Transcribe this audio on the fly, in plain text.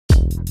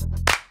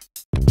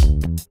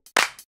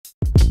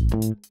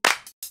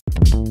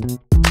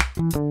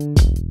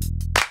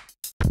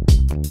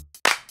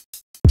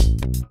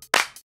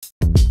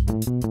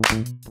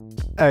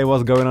Hey,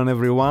 what's going on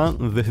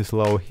everyone? This is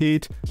Low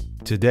Heat.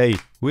 Today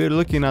we're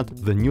looking at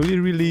the newly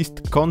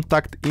released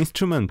Kontakt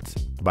Instrument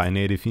by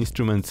Native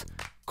Instruments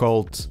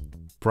called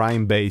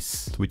Prime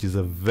Bass, which is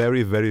a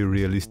very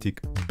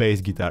realistic bass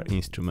guitar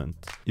instrument.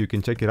 You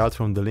can check it out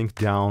from the link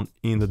down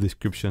in the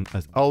description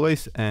as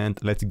always, and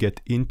let's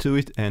get into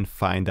it and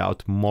find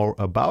out more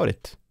about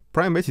it.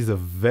 Prime Bass is a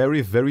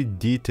very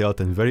detailed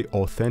and very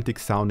authentic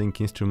sounding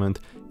instrument.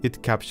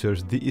 It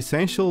captures the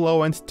essential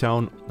low-end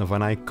tone of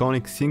an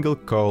iconic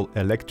single-coil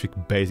electric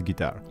bass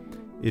guitar.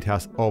 It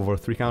has over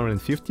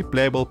 350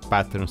 playable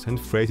patterns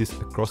and phrases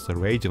across a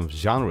range of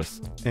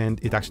genres, and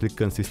it actually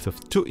consists of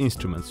two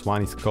instruments.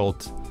 One is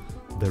called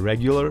the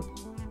regular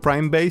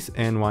Prime Bass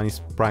and one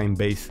is Prime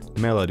Bass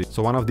Melody.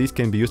 So one of these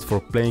can be used for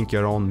playing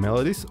your own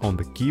melodies on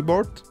the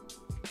keyboard.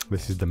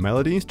 This is the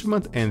melody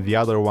instrument, and the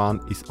other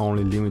one is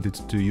only limited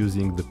to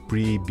using the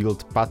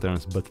pre-built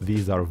patterns, but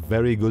these are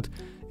very good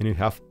and you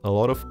have a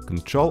lot of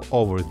control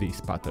over these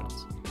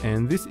patterns.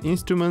 And this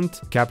instrument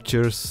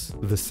captures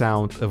the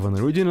sound of an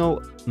original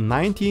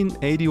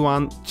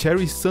 1981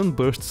 Cherry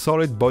Sunburst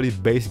solid body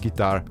bass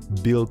guitar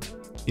built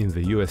in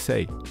the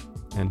USA.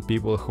 And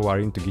people who are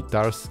into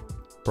guitars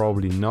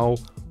probably know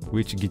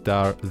which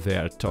guitar they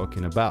are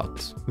talking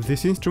about.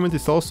 This instrument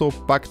is also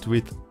packed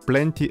with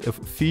plenty of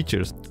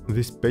features.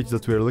 This page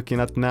that we're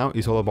looking at now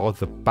is all about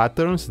the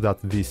patterns that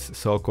this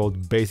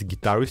so-called bass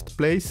guitarist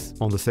plays.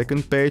 On the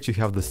second page you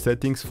have the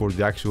settings for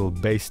the actual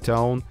bass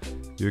tone.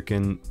 You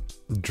can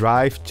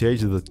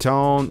change the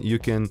tone, you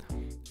can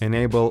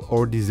enable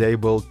or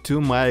disable two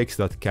mics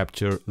that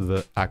capture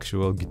the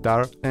actual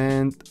guitar,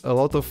 and a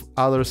lot of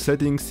other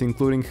settings,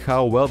 including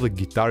how well the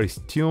guitar is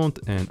tuned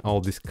and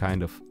all this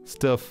kind of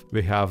stuff.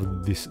 We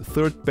have this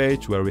third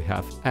page where we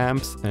have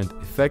amps and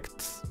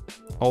effects,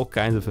 all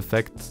kinds of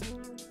effects,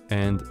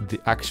 and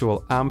the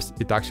actual amps,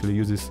 it actually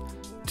uses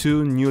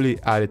two newly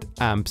added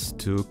amps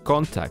to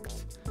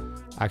Kontakt.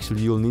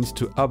 Actually, you'll need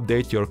to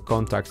update your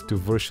Kontakt to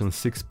version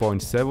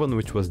 6.7,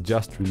 which was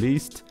just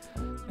released.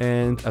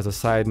 And as a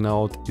side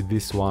note,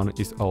 this one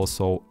is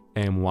also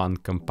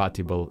M1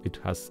 compatible. It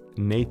has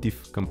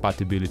native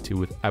compatibility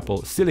with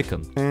Apple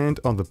Silicon. And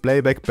on the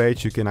playback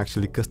page, you can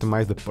actually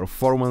customize the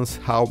performance,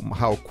 how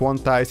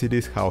quantized it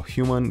is, how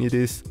human it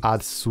is,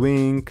 add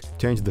swing,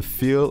 change the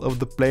feel of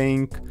the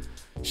playing,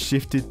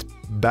 shift it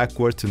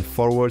backwards and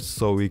forwards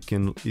so it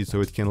can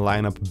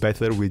line up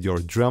better with your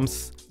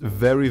drums.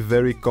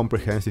 Very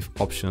comprehensive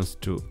options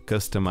to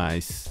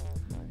customize.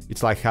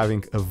 It's like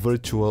having a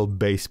virtual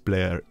bass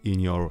player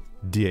in your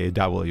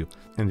DAW.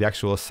 And the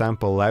actual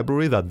sample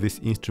library that this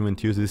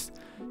instrument uses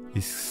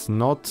is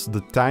not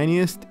the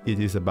tiniest, it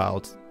is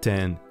about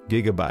 10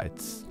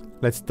 gigabytes.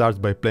 Let's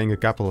start by playing a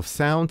couple of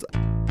sounds.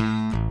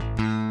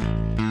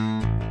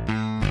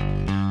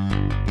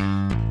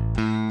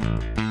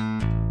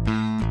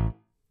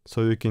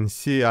 So you can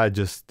see I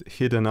just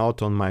hit a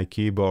note on my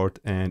keyboard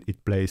and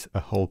it plays a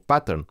whole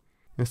pattern.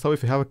 And so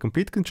if you have a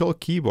complete control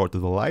keyboard, the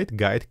light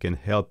guide can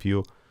help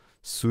you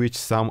switch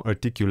some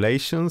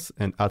articulations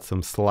and add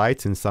some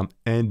slides and some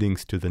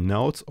endings to the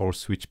notes, or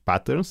switch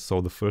patterns.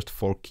 So the first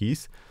four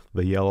keys,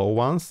 the yellow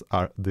ones,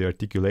 are the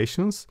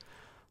articulations.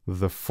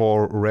 The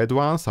four red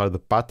ones are the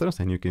patterns,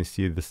 and you can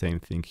see the same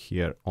thing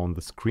here on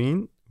the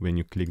screen. When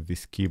you click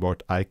this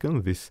keyboard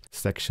icon, this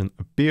section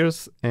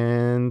appears,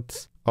 and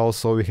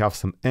also we have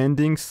some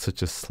endings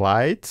such as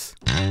slides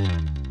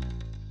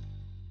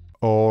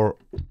or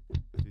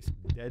this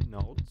dead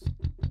note.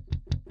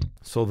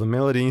 So the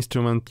melody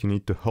instrument, you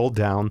need to hold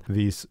down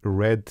these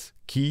red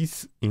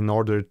keys in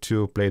order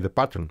to play the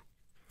pattern.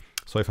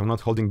 So if I'm not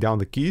holding down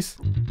the keys,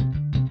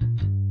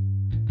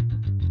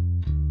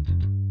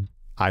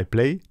 I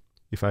play.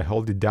 If I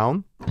hold it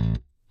down,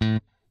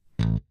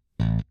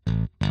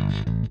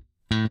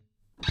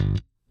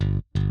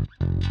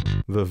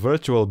 the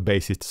virtual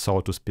bassist, so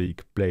to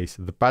speak, plays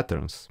the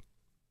patterns.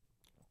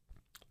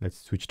 Let's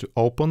switch to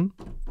open.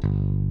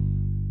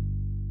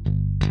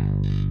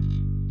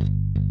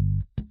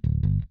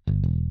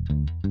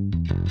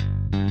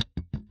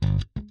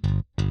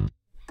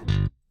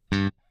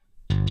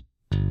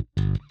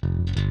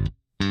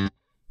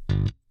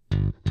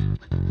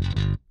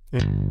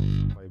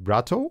 And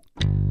vibrato.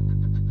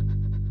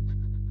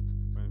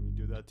 When we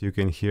do that, you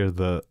can hear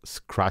the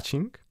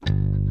scratching.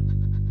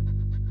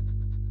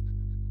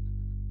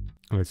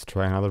 Let's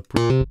try another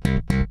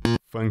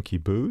funky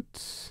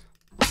boots.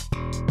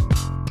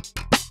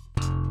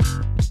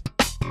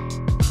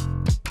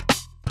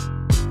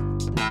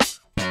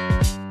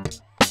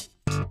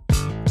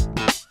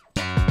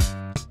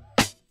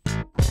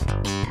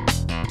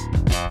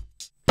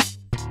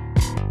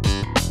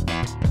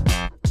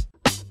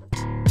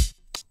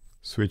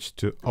 Switch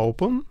to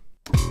open.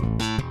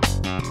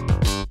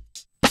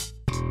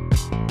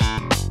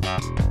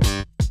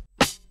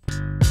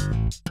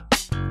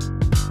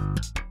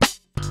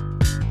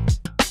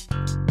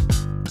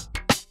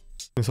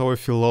 And so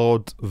if you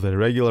load the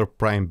regular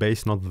prime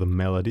bass, not the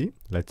melody,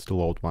 let's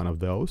load one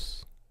of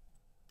those.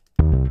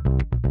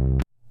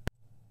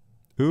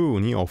 Ooh,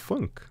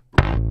 neo-funk.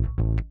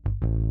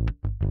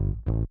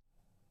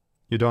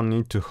 You don't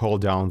need to hold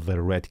down the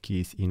red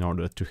keys in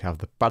order to have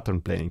the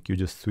pattern playing, you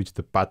just switch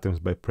the patterns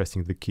by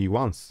pressing the key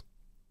once.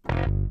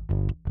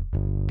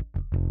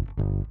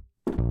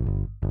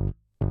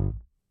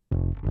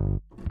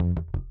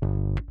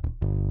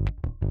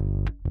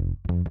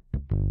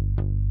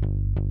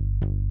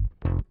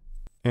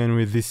 And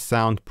with this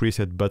sound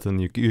preset button,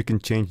 you can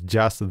change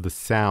just the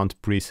sound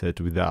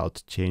preset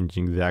without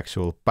changing the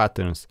actual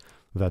patterns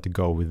that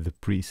go with the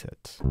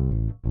preset.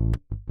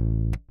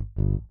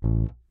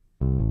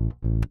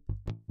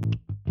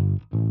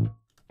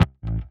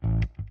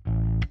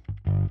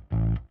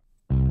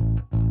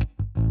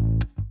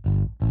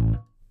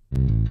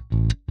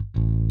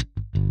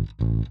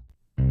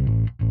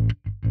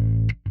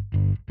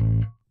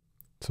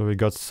 So we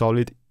got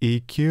solid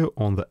EQ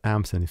on the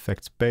amps and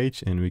effects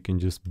page, and we can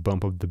just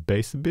bump up the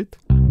bass a bit.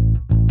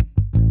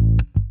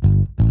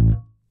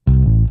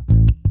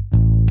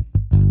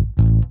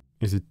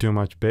 Is it too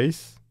much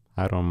bass?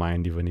 I don't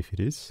mind even if it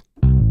is.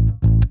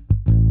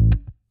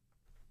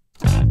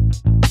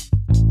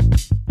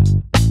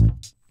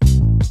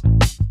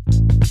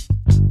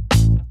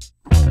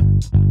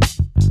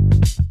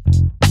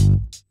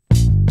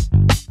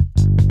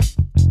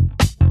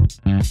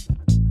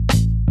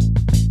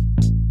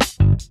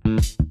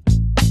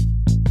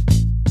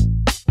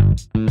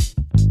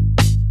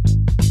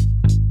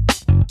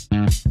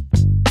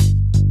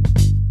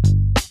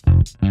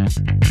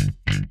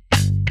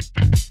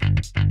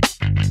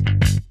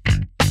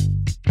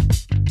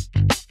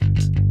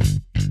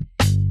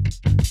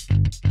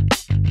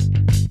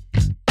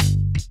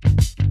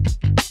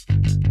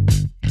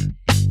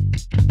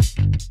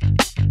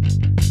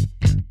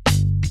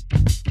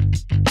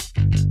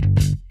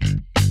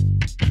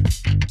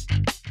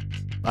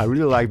 I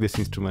really like this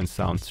instrument,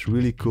 sounds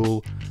really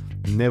cool.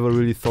 Never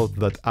really thought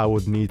that I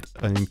would need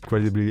an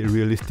incredibly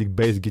realistic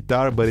bass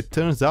guitar, but it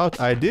turns out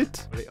I did.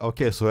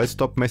 Okay, so let's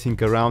stop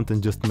messing around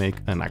and just make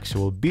an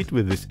actual beat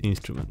with this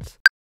instrument.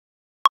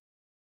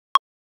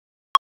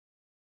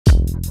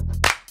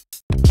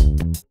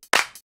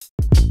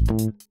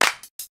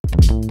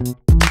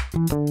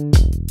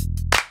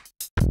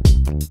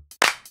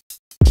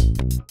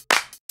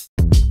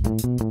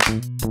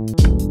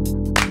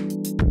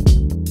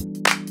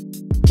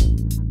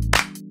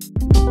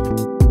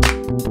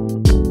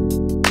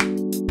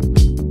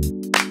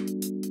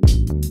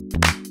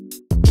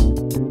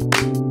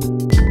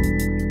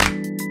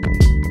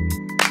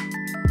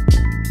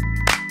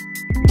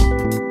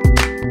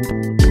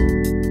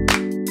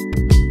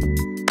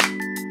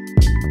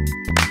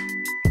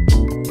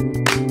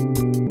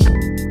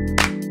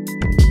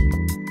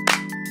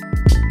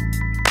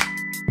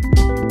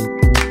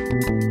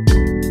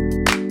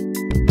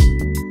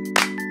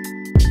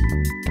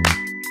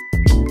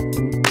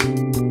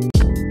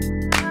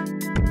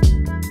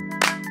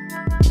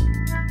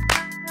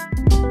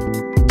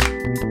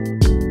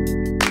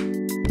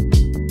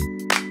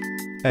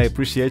 I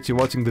appreciate you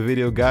watching the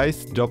video,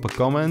 guys. Drop a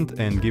comment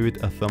and give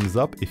it a thumbs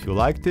up if you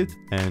liked it,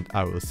 and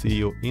I will see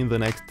you in the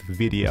next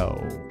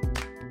video.